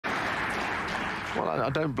Well, I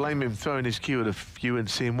don't blame him throwing his cue at a few and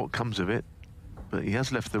seeing what comes of it, but he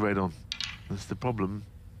has left the red on. That's the problem.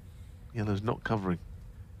 Yellow's not covering.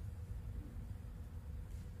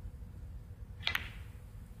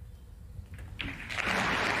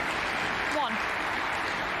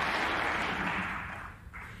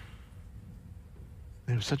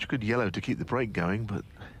 It was such a good yellow to keep the break going, but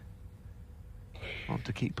not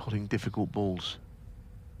to keep potting difficult balls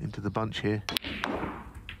into the bunch here.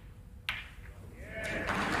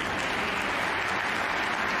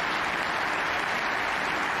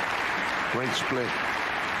 Great split.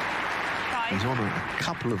 He's on a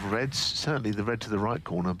couple of reds, certainly the red to the right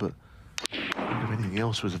corner, but if anything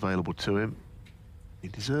else was available to him, he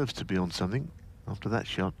deserves to be on something after that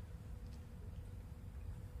shot.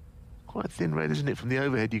 Quite a thin red, isn't it? From the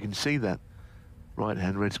overhead, you can see that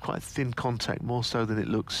right-hand red's quite thin contact, more so than it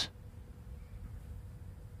looks.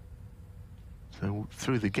 So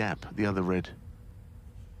through the gap, the other red.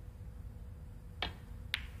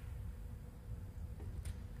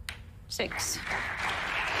 Six.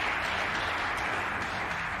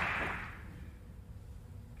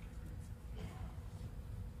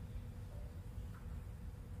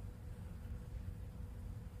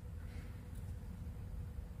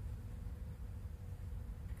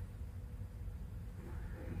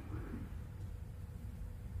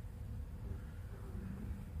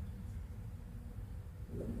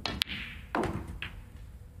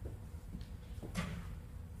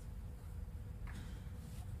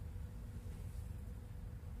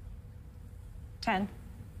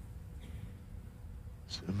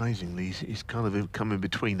 So amazingly, he's kind of come in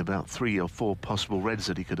between about 3 or 4 possible reds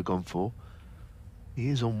that he could have gone for. He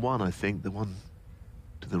is on one, I think, the one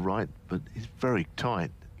to the right, but it's very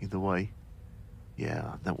tight either way.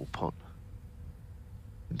 Yeah, that will pot.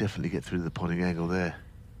 Definitely get through the potting angle there,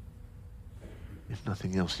 if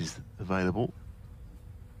nothing else is available.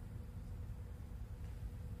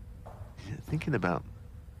 Yeah, thinking about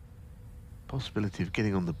possibility of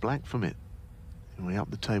getting on the black from it. Anyway,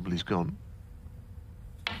 up the table he's gone.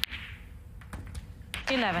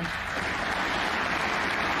 11. To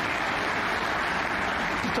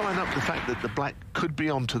line up the fact that the black could be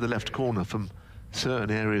onto the left corner from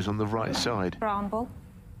certain areas on the right side. Brown ball.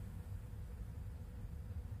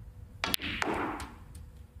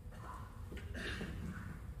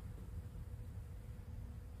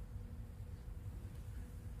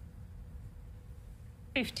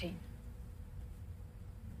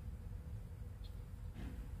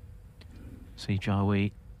 See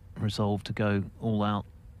Jawi resolved to go all out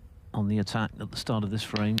on the attack at the start of this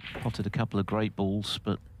frame. Potted a couple of great balls,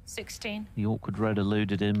 but 16. The awkward red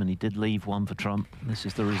eluded him, and he did leave one for Trump. This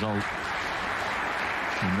is the result.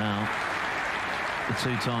 And now, the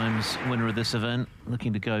 2 times winner of this event,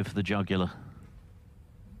 looking to go for the jugular.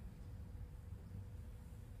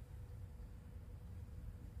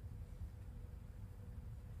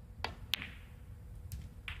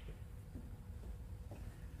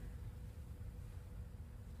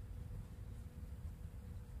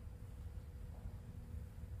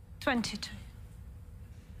 Twenty-two.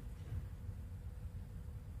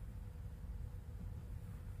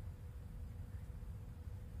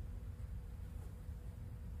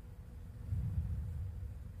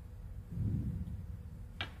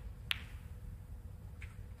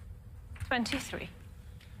 Twenty-three.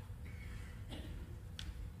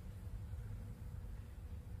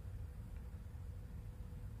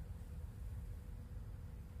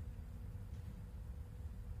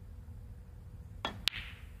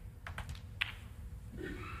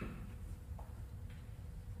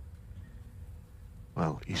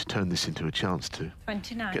 Well, he's turned this into a chance to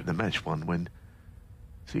 29. Get the match won when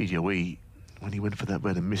CJOE, when he went for that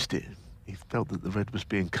red and missed it, he felt that the red was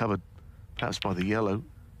being covered perhaps by the yellow,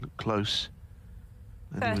 looked close,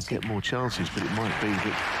 and 30. he would get more chances, but it might be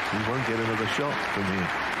that he won't get another shot from here.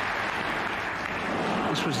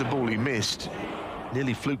 This was the ball he missed,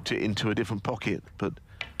 nearly fluked it into a different pocket, but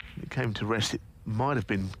it came to rest. It might have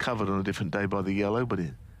been covered on a different day by the yellow, but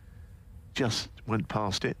it just went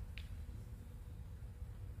past it.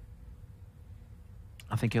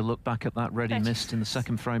 I think he'll look back at that red he missed in the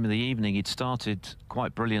second frame of the evening. He'd started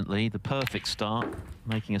quite brilliantly, the perfect start,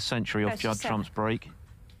 making a century off Judd Trump's break.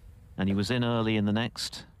 And he was in early in the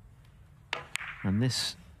next. And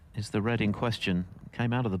this is the red in question.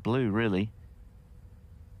 Came out of the blue, really,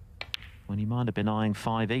 when he might have been eyeing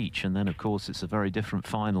 5 each. And then, of course, it's a very different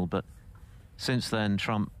final. But since then,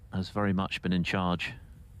 Trump has very much been in charge.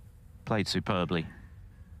 Played superbly.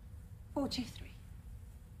 43.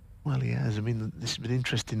 Well, he has. I mean, this has been an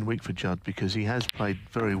interesting week for Judd because he has played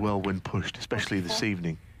very well when pushed, especially this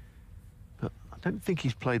evening. But I don't think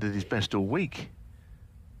he's played at his best all week.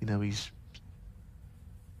 You know, he's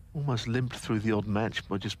almost limped through the odd match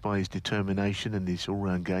just by his determination and his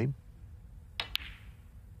all-round game.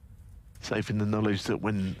 Safe in the knowledge that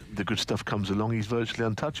when the good stuff comes along, he's virtually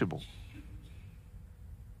untouchable.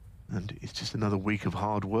 And it's just another week of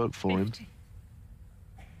hard work for 50. him,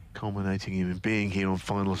 culminating in being here on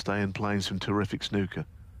finals day and playing some terrific snooker.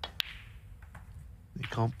 He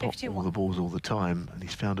can't pop 51. all the balls all the time, and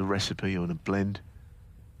he's found a recipe and a blend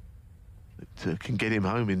that can get him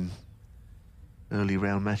home in early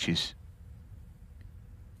round matches.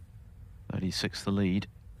 36 the lead.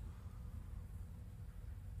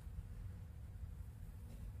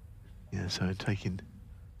 Yeah, so taking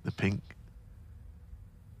the pink.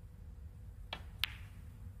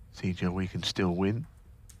 See, Joe, we can still win,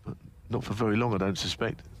 but not for very long, I don't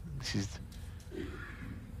suspect. This is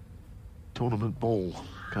tournament ball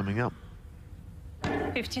coming up.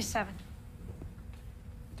 57.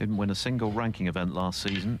 Didn't win a single ranking event last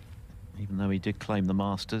season, even though he did claim the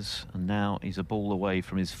Masters, and now he's a ball away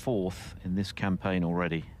from his 4th in this campaign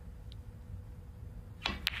already.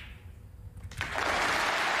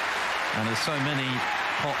 And as so many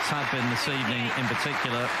pots have been this evening, in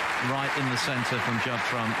particular, right in the centre from Judd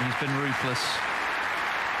Trump. He's been ruthless.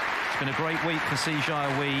 It's been a great week for Si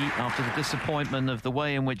Jiahui after the disappointment of the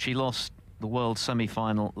way in which he lost the World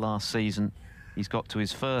semi-final last season. He's got to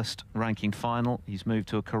his first ranking final. He's moved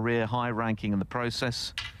to a career high ranking in the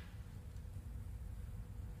process.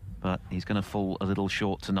 But he's going to fall a little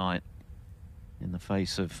short tonight in the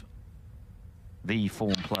face of the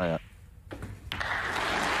form player.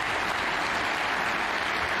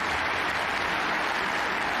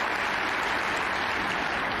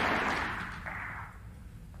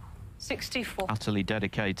 Utterly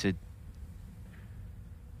dedicated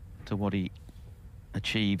to what he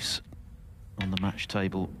achieves on the match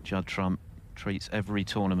table. Judd Trump treats every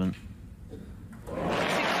tournament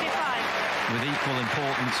 65. with equal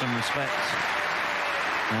importance and respect,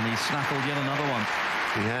 and he's snackled yet another one.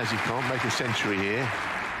 He has. He can't make a century here.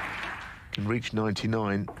 Can reach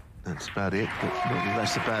 99. That's about it. But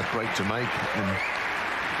that's a bad break to make. And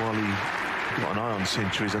while he got an eye on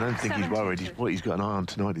centuries, I don't think he's worried. What he's got an eye on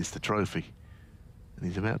tonight is the trophy, and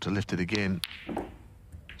he's about to lift it again.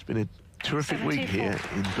 It's been a terrific 74. week here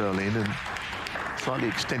in Berlin, and slightly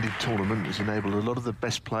extended tournament has enabled a lot of the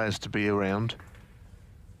best players to be around,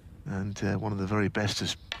 and one of the very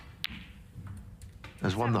best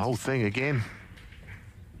has won the whole thing again.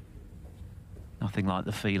 Nothing like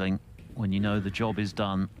the feeling when you know the job is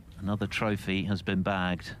done, another trophy has been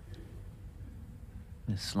bagged.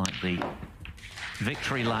 It's like the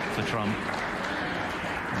victory lap for Trump,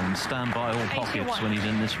 and stand by all pockets 81. when he's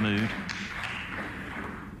in this mood.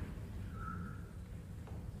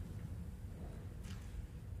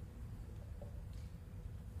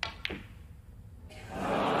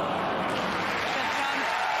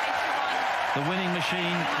 The winning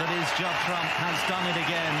machine that is Judd Trump has done it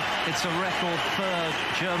again. It's a record 3rd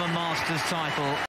German Masters title.